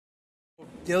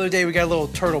The other day we got a little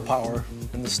turtle power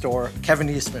in the store. Kevin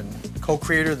Eastman,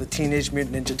 co-creator of the Teenage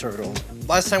Mutant Ninja Turtle.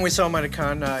 Last time we saw him at a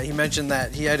con, he mentioned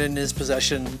that he had in his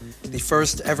possession the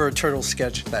first ever turtle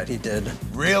sketch that he did.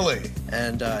 Really?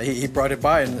 And he brought it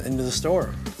by into the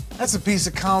store. That's a piece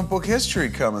of comic book history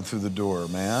coming through the door,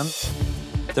 man.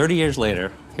 30 years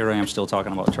later, here I am still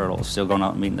talking about turtles, still going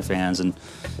out and meeting the fans and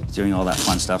doing all that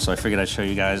fun stuff. So I figured I'd show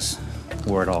you guys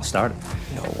where it all started.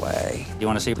 No way. You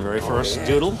want to see the very first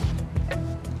doodle?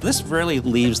 This really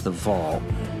leaves the vault.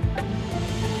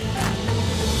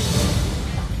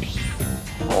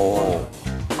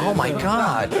 Oh my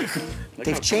God.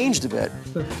 They've changed a bit.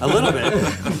 A little bit.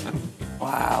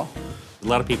 Wow. A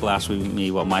lot of people ask me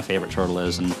what my favorite turtle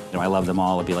is, and I love them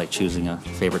all. It'd be like choosing a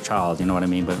favorite child, you know what I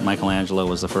mean? But Michelangelo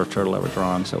was the first turtle ever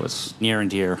drawn, so it's near and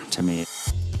dear to me.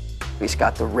 He's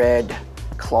got the red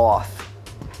cloth.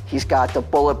 He's got the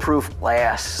bulletproof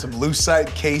glass. Some lucite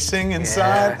casing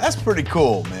inside. Yeah. That's pretty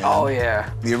cool, man. Oh, yeah.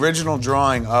 The original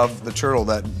drawing of the turtle,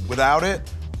 that without it,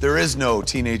 there is no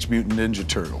Teenage Mutant Ninja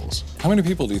Turtles. How many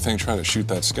people do you think try to shoot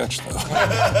that sketch, though?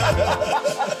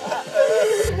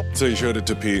 So you showed it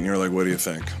to Pete, and you were like, what do you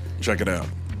think? Check it out.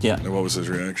 Yeah. And what was his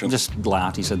reaction? Just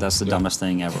laughed. He said, that's the dumbest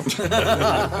thing ever.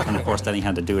 And of course, then he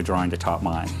had to do a drawing to top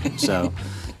mine. So,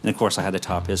 and of course, I had to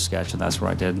top his sketch, and that's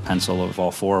where I did pencil of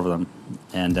all 4 of them.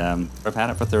 And I've had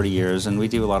it for 30 years, and we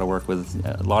do a lot of work with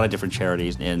a lot of different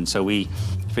charities. And so we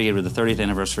figured with the 30th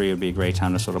anniversary, it would be a great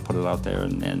time to sort of put it out there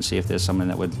and see if there's someone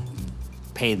that would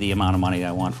pay the amount of money that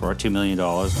I want for it, $2 million.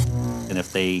 And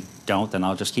if they don't, then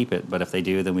I'll just keep it. But if they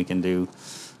do, then we can do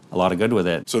a lot of good with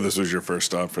it. So this was your first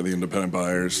stop for the independent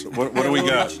buyers. What do we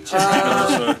got?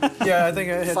 Yeah, I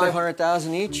think I hit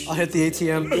 500,000 each? I'll hit the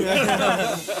ATM.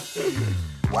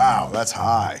 Wow, that's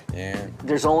high. Yeah.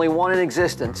 There's only one in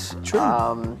existence. True.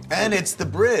 And it's the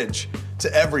bridge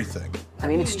to everything. I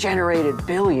mean, it's generated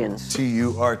billions.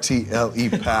 T-U-R-T-L-E,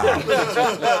 pal.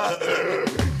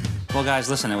 Well, guys,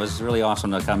 listen, it was really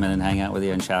awesome to come in and hang out with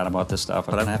you and chat about this stuff,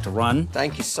 but I have to run.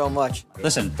 Thank you so much.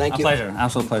 Listen, Thank you. pleasure,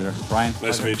 absolute pleasure. Brian,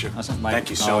 Nice to meet you. Listen, Mike, Thank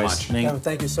you so always. much. Ming, Yeah,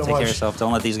 thank you so take much. care of yourself.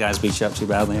 Don't let these guys beat you up too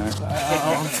badly, all right?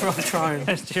 I'm trying.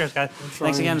 Cheers, guys.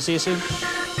 Thanks again. See you soon.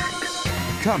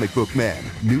 Comic Book Man.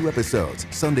 New episodes,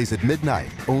 Sundays at midnight,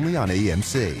 only on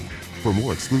AMC. For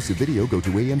more exclusive video, go to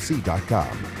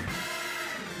amc.com.